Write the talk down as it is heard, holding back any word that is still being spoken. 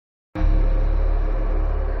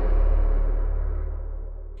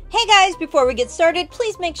Hey guys, before we get started,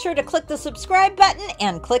 please make sure to click the subscribe button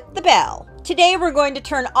and click the bell. Today we're going to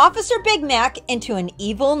turn Officer Big Mac into an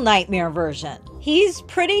evil nightmare version. He's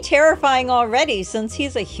pretty terrifying already since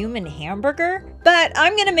he's a human hamburger, but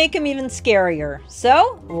I'm going to make him even scarier.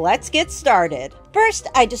 So let's get started. First,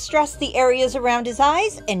 I distressed the areas around his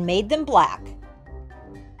eyes and made them black.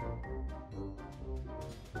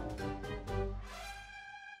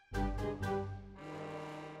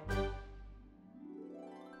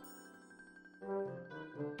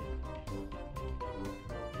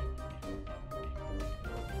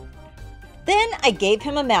 Then I gave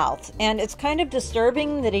him a mouth, and it's kind of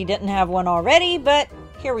disturbing that he didn't have one already, but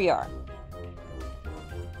here we are.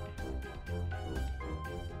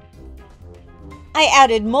 I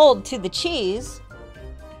added mold to the cheese.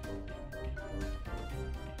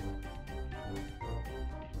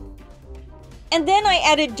 And then I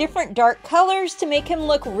added different dark colors to make him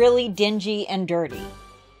look really dingy and dirty.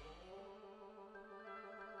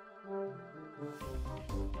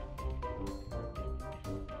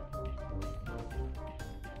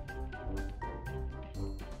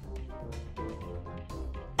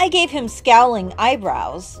 I gave him scowling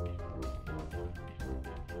eyebrows.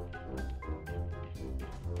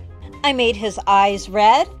 I made his eyes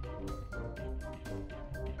red.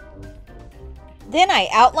 Then I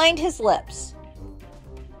outlined his lips.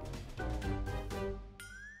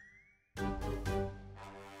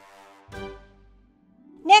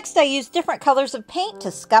 Next, I used different colors of paint to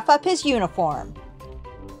scuff up his uniform.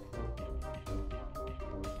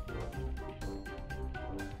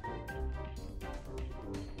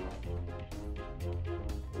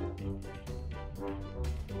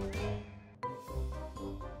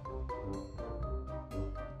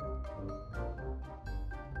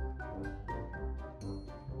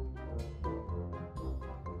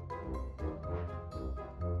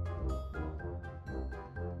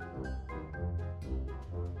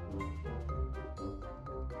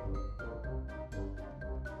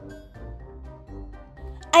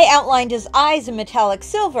 I outlined his eyes in metallic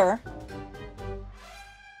silver.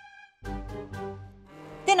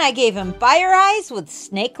 Then I gave him fire eyes with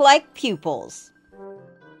snake-like pupils.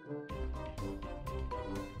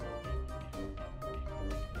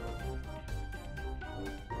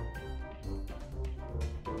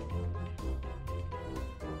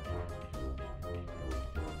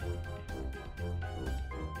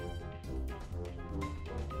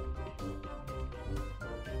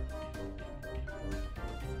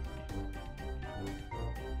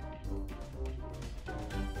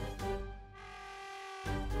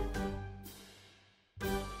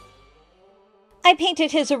 I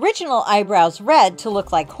painted his original eyebrows red to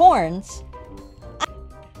look like horns.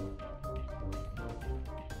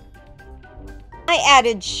 I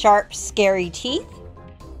added sharp, scary teeth.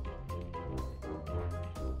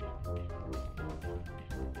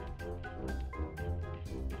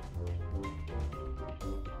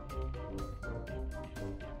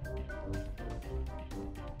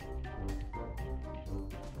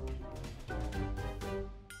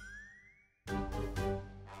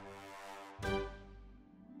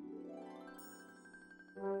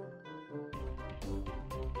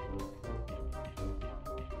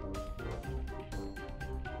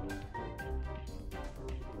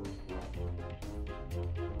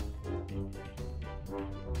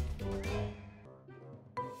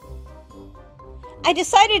 I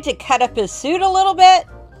decided to cut up his suit a little bit.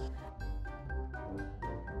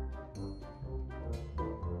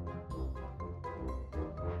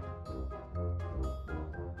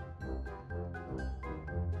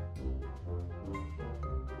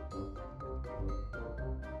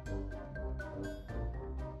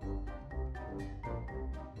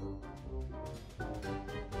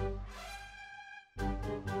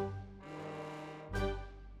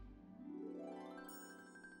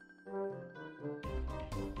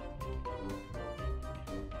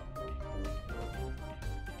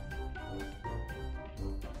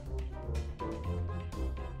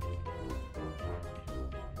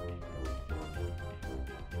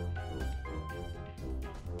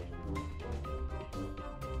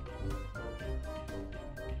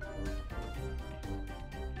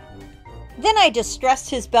 Then I distressed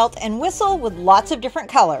his belt and whistle with lots of different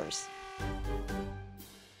colors.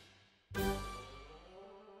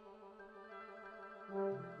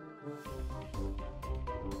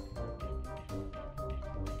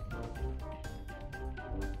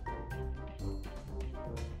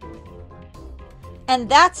 And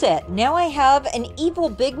that's it. Now I have an evil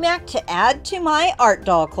Big Mac to add to my art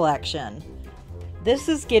doll collection. This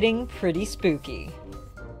is getting pretty spooky.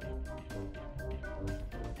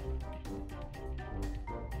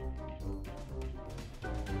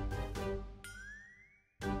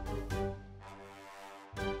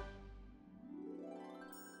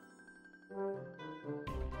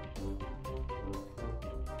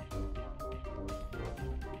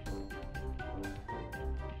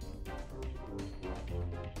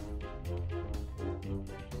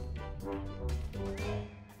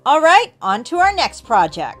 All right, on to our next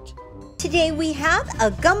project. Today we have a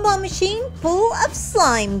gumball machine full of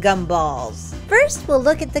slime gumballs. First, we'll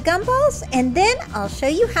look at the gumballs and then I'll show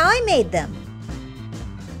you how I made them.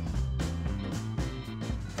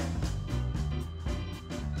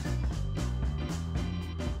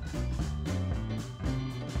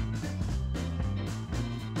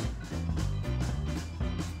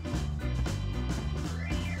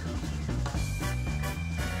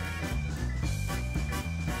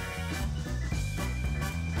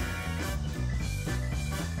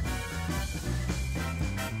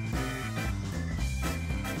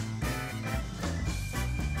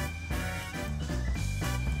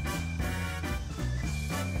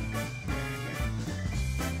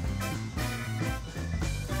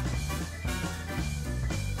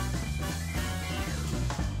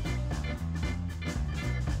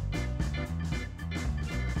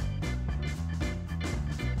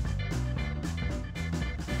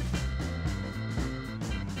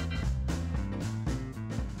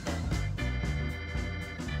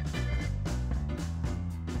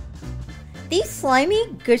 These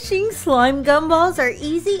slimy, gushing slime gumballs are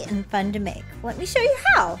easy and fun to make. Let me show you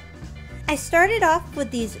how. I started off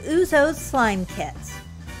with these ooze slime kits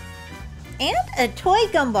and a toy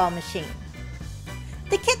gumball machine.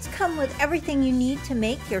 The kits come with everything you need to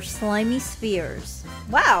make your slimy spheres.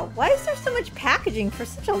 Wow, why is there so much packaging for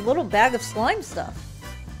such a little bag of slime stuff?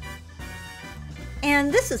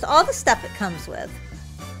 And this is all the stuff it comes with.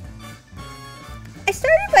 I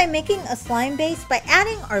started by making a slime base by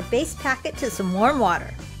adding our base packet to some warm water.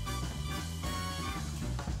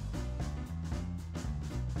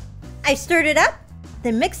 I stirred it up,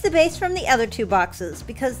 then mixed the base from the other two boxes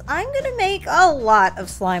because I'm going to make a lot of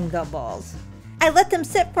slime gumballs. I let them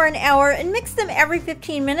sit for an hour and mixed them every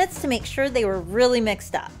 15 minutes to make sure they were really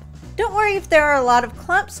mixed up. Don't worry if there are a lot of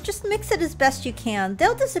clumps, just mix it as best you can.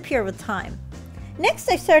 They'll disappear with time. Next,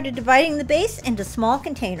 I started dividing the base into small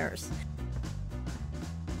containers.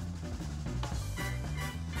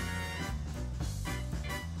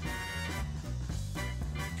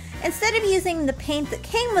 Instead of using the paint that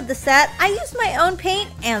came with the set, I used my own paint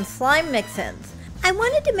and slime mix-ins. I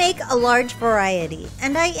wanted to make a large variety,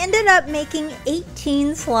 and I ended up making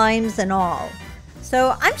 18 slimes in all.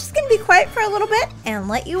 So I'm just going to be quiet for a little bit and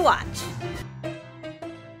let you watch.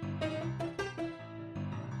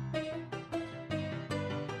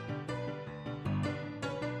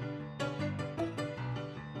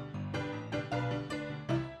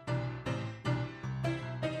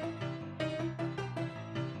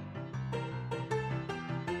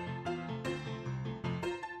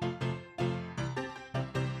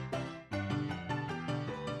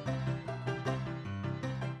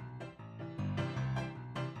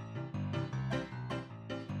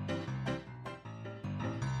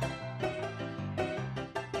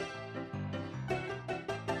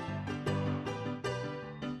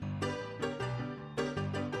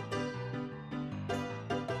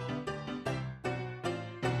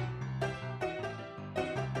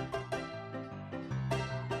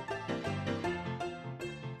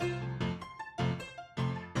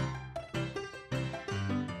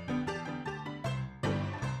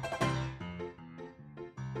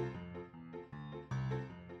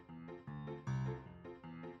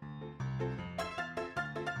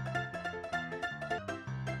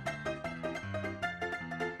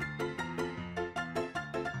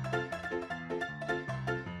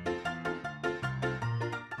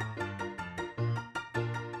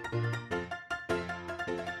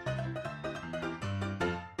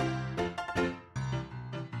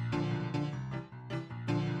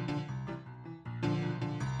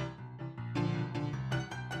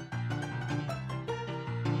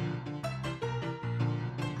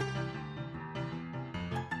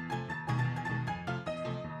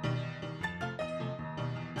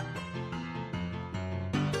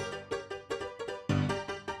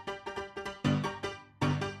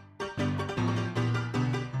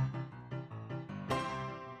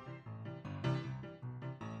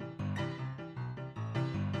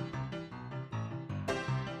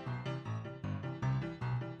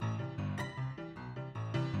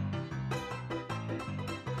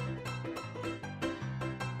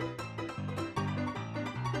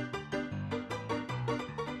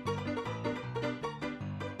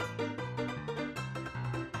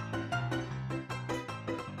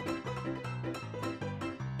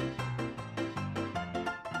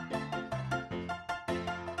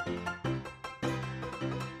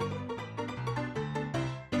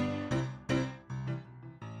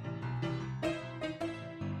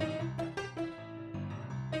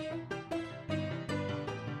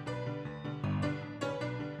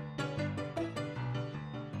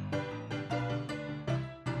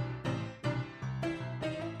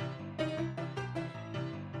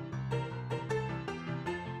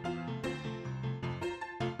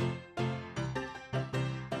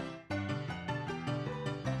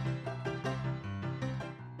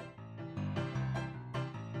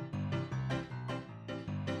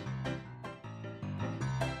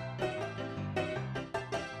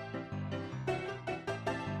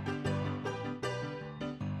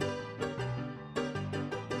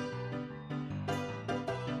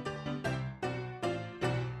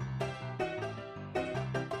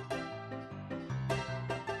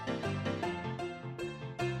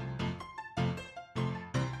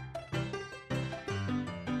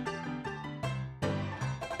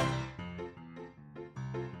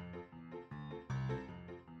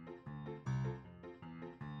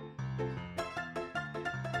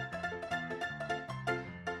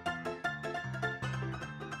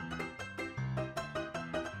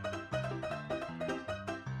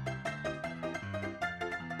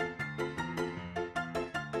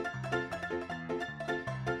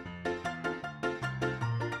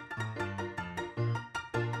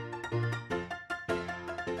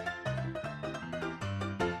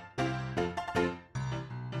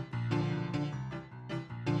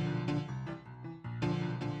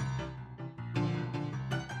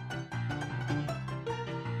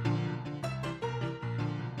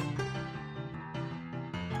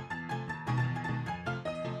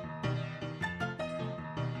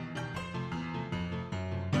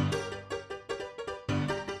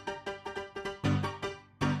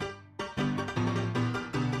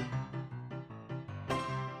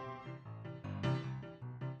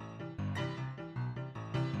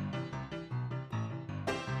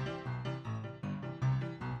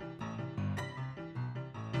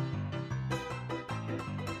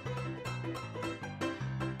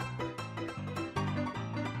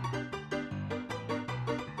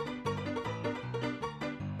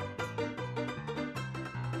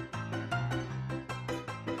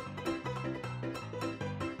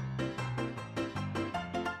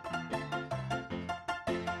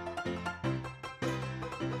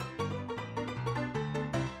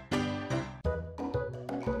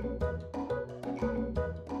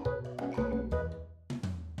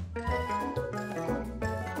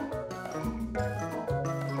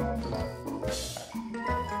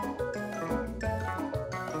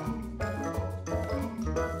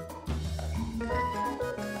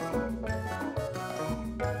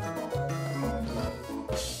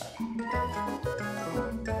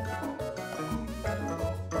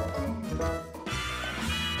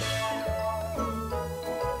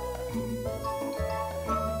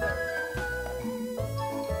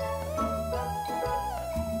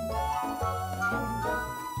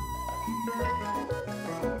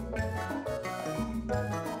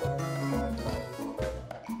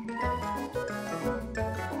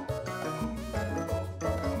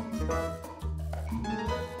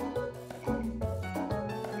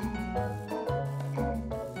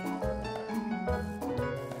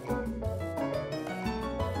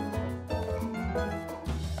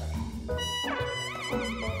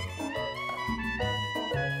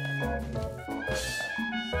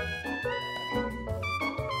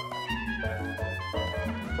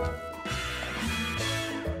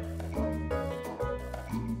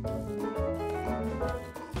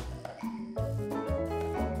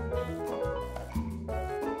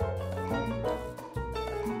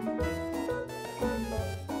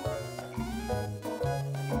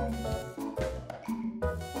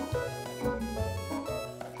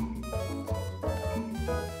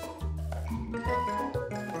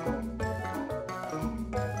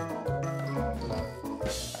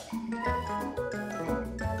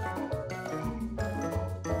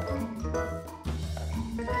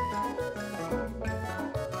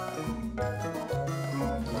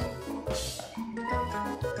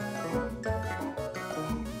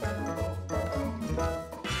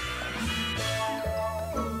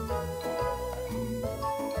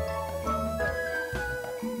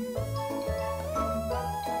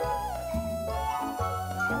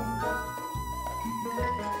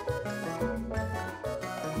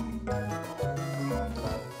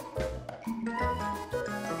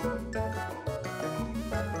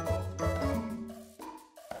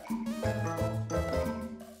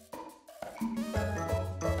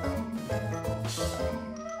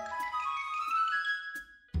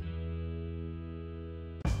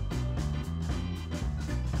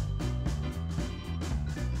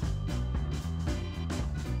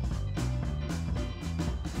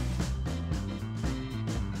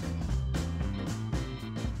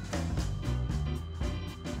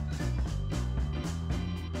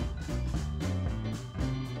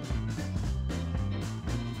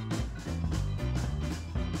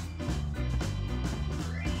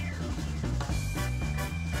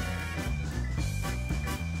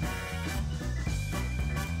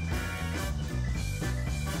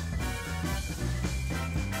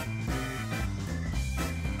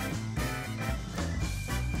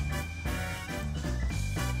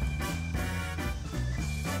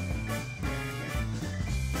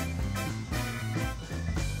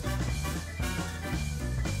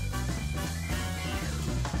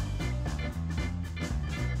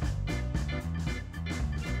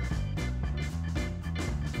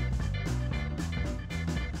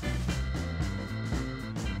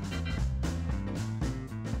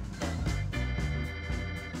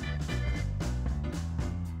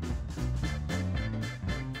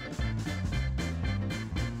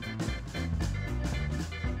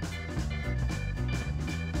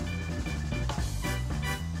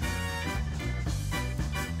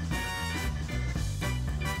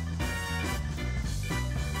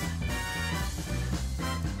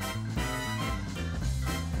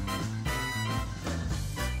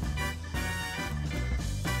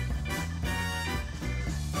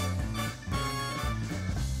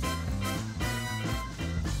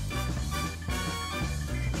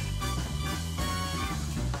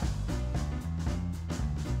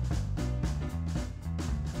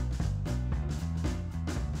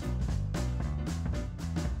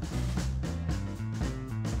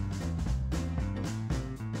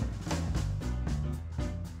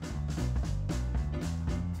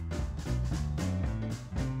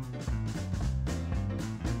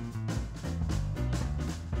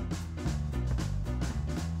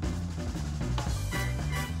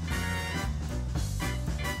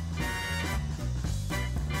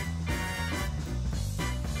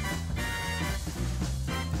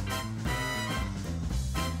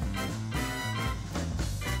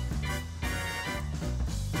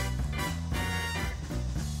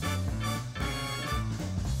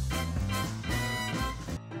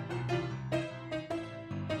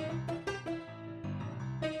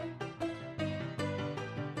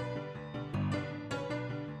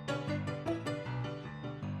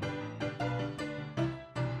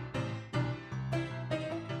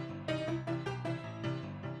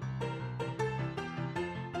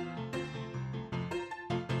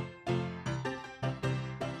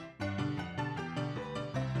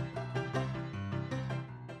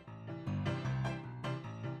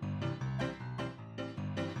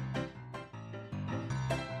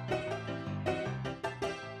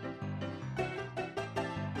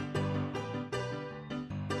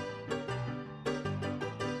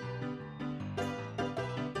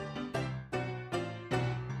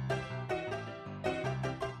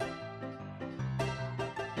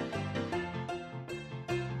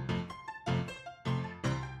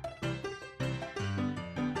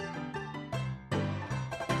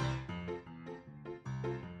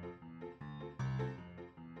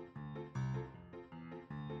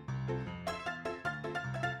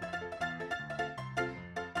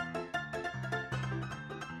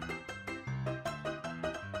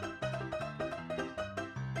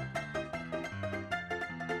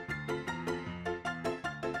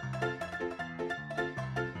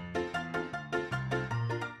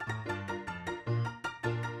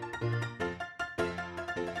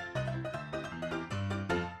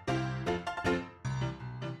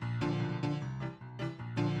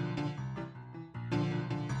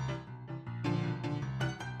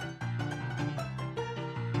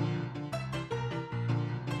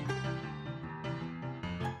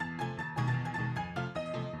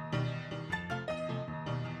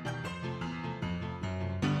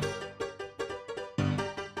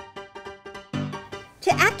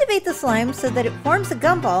 To activate the slime so that it forms a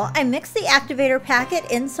gumball, I mix the activator packet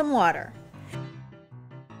in some water.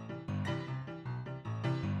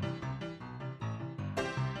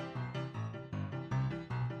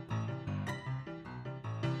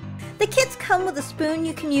 The kits come with a spoon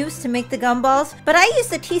you can use to make the gumballs, but I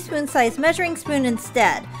used a teaspoon-sized measuring spoon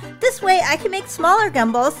instead. This way I can make smaller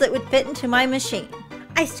gumballs that would fit into my machine.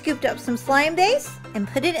 I scooped up some slime base and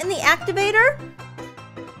put it in the activator.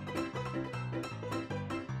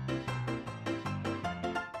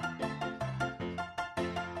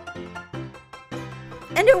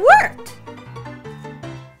 And it worked!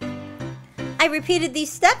 I repeated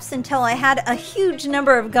these steps until I had a huge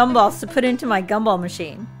number of gumballs to put into my gumball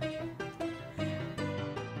machine.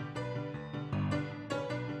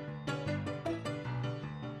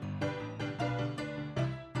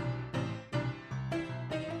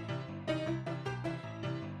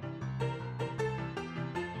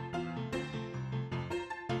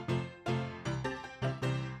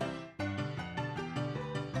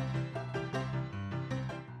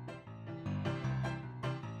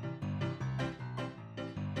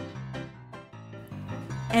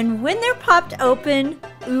 And when they're popped open,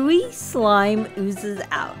 ooey slime oozes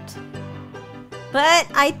out. But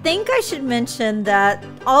I think I should mention that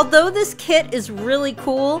although this kit is really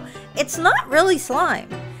cool, it's not really slime.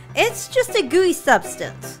 It's just a gooey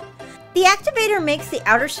substance. The activator makes the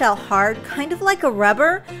outer shell hard, kind of like a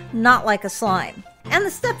rubber, not like a slime. And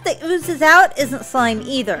the stuff that oozes out isn't slime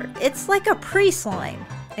either. It's like a pre-slime.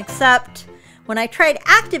 Except when I tried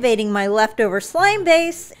activating my leftover slime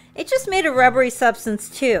base, it just made a rubbery substance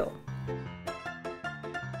too.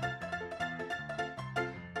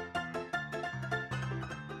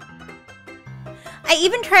 I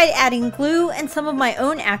even tried adding glue and some of my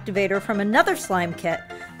own activator from another slime kit,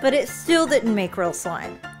 but it still didn't make real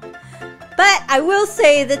slime. But I will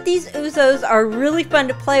say that these oozos are really fun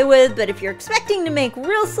to play with, but if you're expecting to make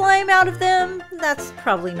real slime out of them, that's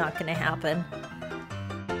probably not going to happen.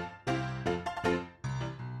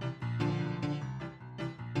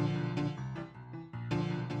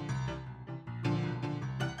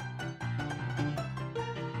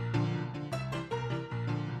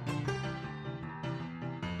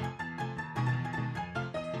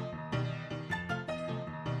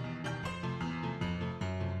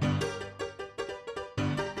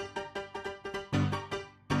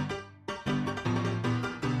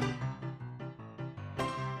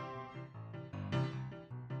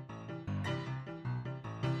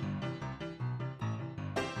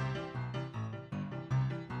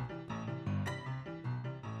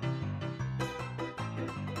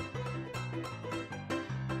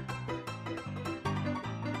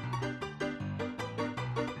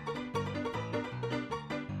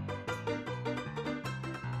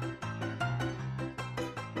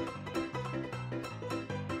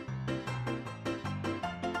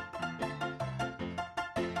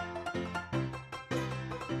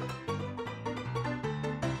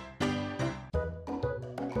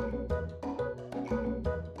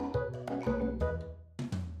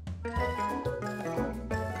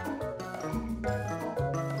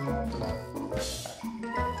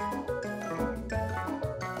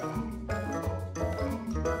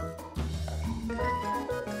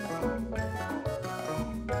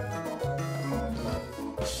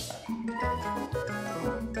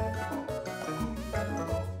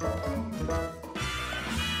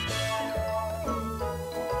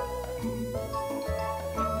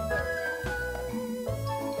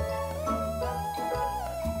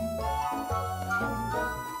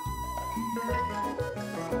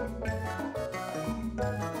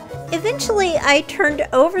 Eventually, I turned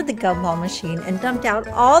over the gumball machine and dumped out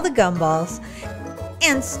all the gumballs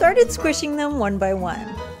and started squishing them one by one.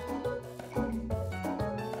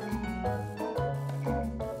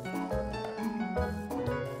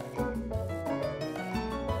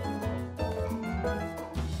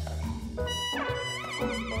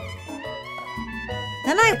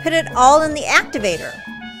 Then I put it all in the activator.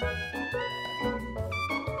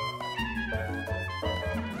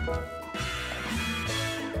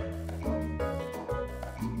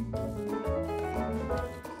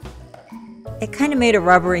 It kind of made a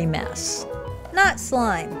rubbery mess, not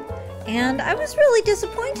slime. And I was really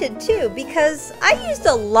disappointed too, because I used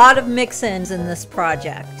a lot of mix-ins in this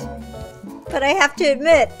project. But I have to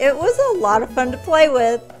admit, it was a lot of fun to play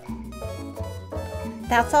with.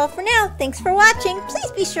 That's all for now. Thanks for watching.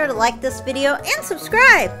 Please be sure to like this video and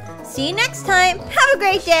subscribe. See you next time. Have a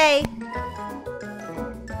great day.